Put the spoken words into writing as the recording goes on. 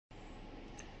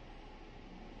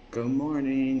Good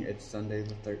morning. It's Sunday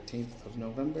the 13th of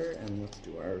November, and let's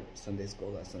do our Sunday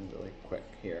school lesson really quick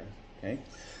here, okay?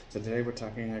 So today we're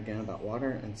talking again about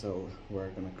water, and so we're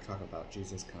going to talk about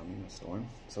Jesus calming the storm.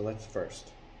 So let's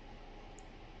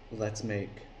make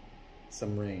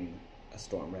some rain a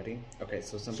storm. Ready? Okay,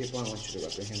 so some people, I want you to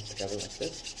rub your hands together like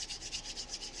this.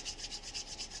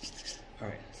 All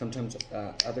right, sometimes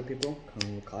other people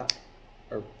come and clap,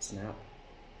 or snap,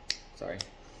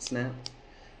 snap,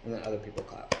 and then other people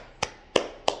clap.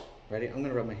 Ready? I'm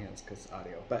gonna rub my hands because it's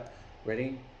audio, but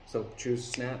ready? So choose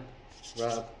snap,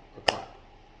 rub, or clap.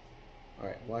 All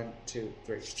right, 1, 2,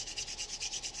 3.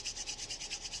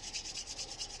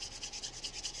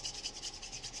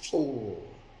 Oh,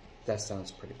 that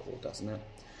sounds pretty cool, doesn't it?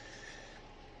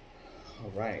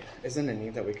 All right, isn't it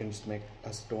neat that we can just make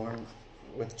a storm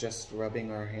with just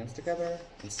rubbing our hands together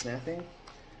and snapping?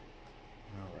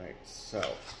 All right, so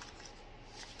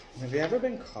have you ever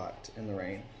been caught in the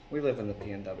rain? We live in the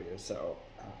PNW, so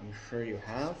I'm sure you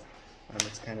have.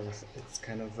 It's kind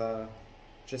of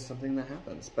just something that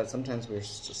happens. But sometimes we're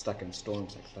stuck in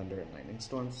storms like thunder and lightning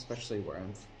storms, especially where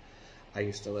I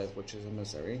used to live, which is in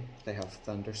Missouri. They have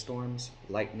thunderstorms,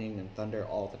 lightning, and thunder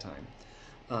all the time.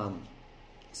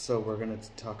 So we're going to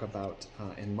talk about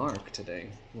in Mark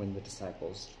today when the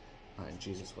disciples and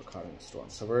Jesus were caught in a storm.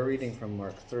 So we're reading from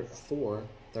Mark 4,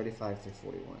 35 through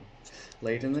 41.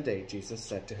 Late in the day, Jesus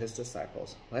said to his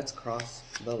disciples, "Let's cross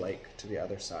the lake to the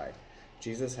other side."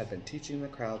 Jesus had been teaching the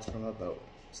crowds from a boat,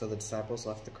 so the disciples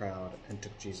left the crowd and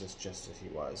took Jesus just as he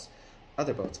was.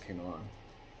 Other boats came along.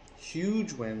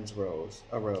 Huge winds arose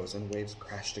and waves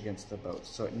crashed against the boat,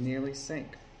 so it nearly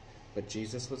sank. But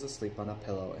Jesus was asleep on a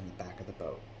pillow in the back of the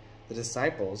boat. The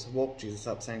disciples woke Jesus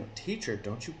up, saying, "Teacher,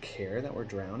 don't you care that we're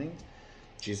drowning?"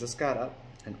 Jesus got up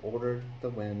and ordered the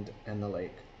wind and the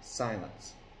lake,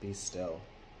 "Silence, be still."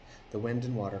 The wind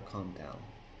and water calmed down.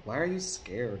 "Why are you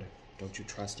scared? Don't you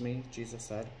trust me?" Jesus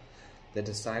said. The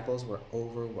disciples were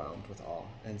overwhelmed with awe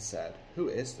and said, "Who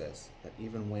is this, that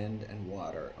even wind and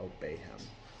water obey him?"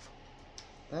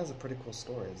 That is a pretty cool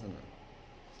story, isn't it?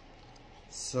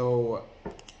 So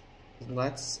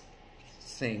let's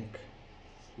think.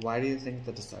 Why do you think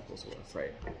the disciples were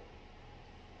afraid?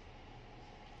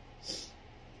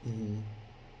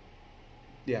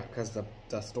 Yeah, because the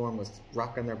storm was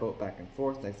rocking their boat back and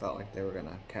forth. They felt like they were going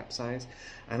to capsize.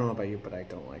 I don't know about you, but I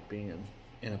don't like being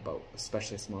in a boat,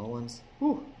 especially small ones.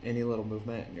 Whew, any little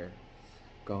movement and you're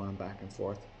going back and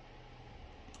forth.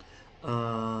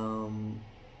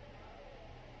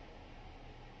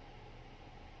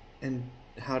 And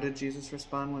how did Jesus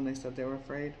respond when they said they were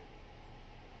afraid?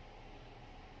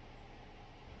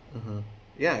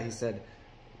 Yeah, he said,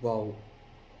 "Well,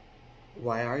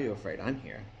 why are you afraid? I'm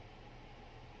here."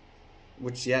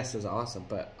 Which, yes, is awesome,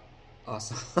 but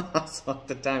also at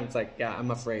the time, it's like, yeah,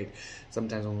 I'm afraid.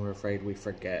 Sometimes when we're afraid, we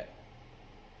forget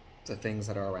the things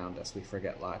that are around us. We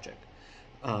forget logic.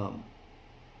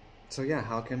 So yeah,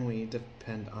 how can we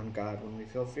depend on God when we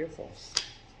feel fearful?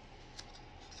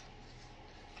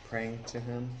 Praying to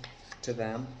him, to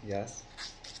them, yes.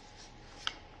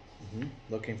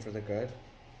 Looking for the good.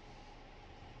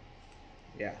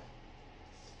 Yeah.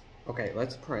 Okay,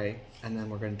 let's pray, and then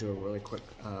we're going to do a really quick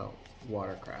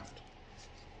watercraft.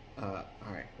 All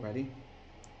right, ready?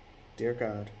 Dear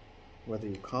God, whether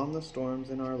you calm the storms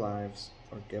in our lives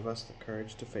or give us the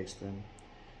courage to face them,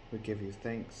 we give you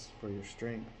thanks for your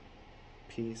strength,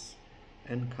 peace,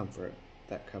 and comfort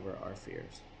that cover our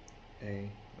fears.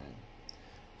 Amen.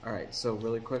 All right, so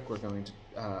really quick, we're going to,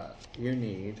 you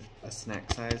need a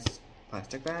snack-sized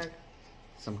plastic bag,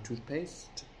 some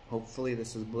toothpaste. Hopefully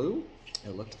this is blue.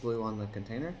 It looked blue on the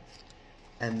container.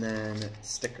 And then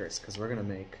stickers, because we're going to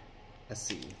make a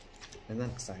sea. Isn't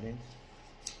that exciting?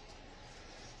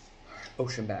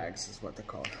 Ocean bags is what they're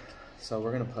called. So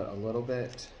we're going to put a little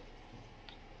bit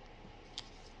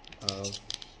of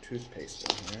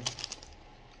toothpaste in here.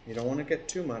 You don't want to get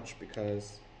too much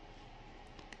because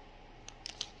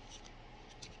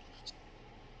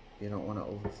you don't want to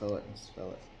overfill it and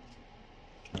spill it.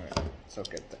 All right, so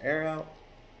get the air out.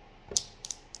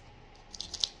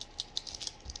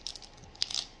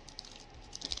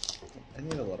 I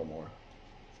need a little more.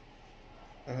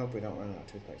 I hope we don't run out of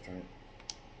toothpaste, right?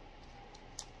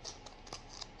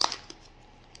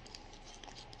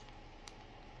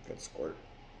 Good squirt.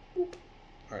 Boop.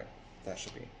 Alright, that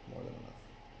should be more than enough.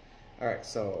 Alright,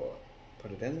 so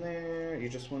put it in there. You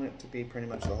just want it to be pretty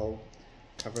much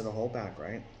cover the whole bag,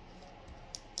 right?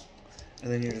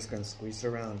 And then you're just going to squeeze it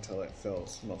around until it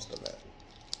fills most of it.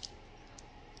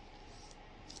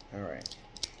 Alright.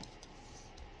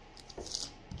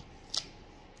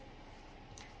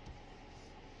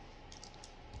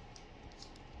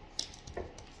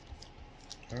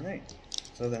 Alright,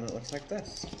 so then it looks like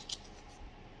this.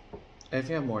 If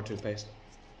you have more toothpaste,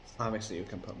 obviously you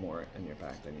can put more in your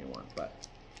bag than you want, but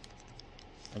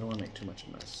I don't want to make too much of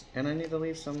a mess. And I need to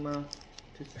leave some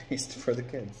toothpaste for the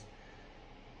kids.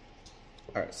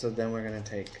 Alright, so then we're going to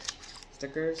take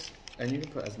stickers, and you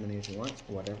can put as many as you want,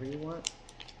 whatever you want.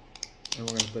 And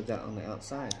we're going to put that on the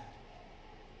outside.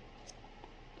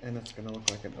 And it's going to look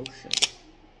like an ocean.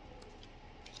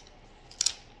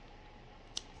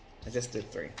 I just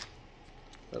did 3.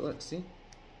 But look, see?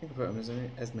 You can put them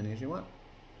as many as you want.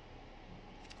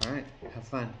 Alright, have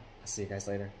fun. I'll see you guys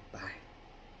later. Bye.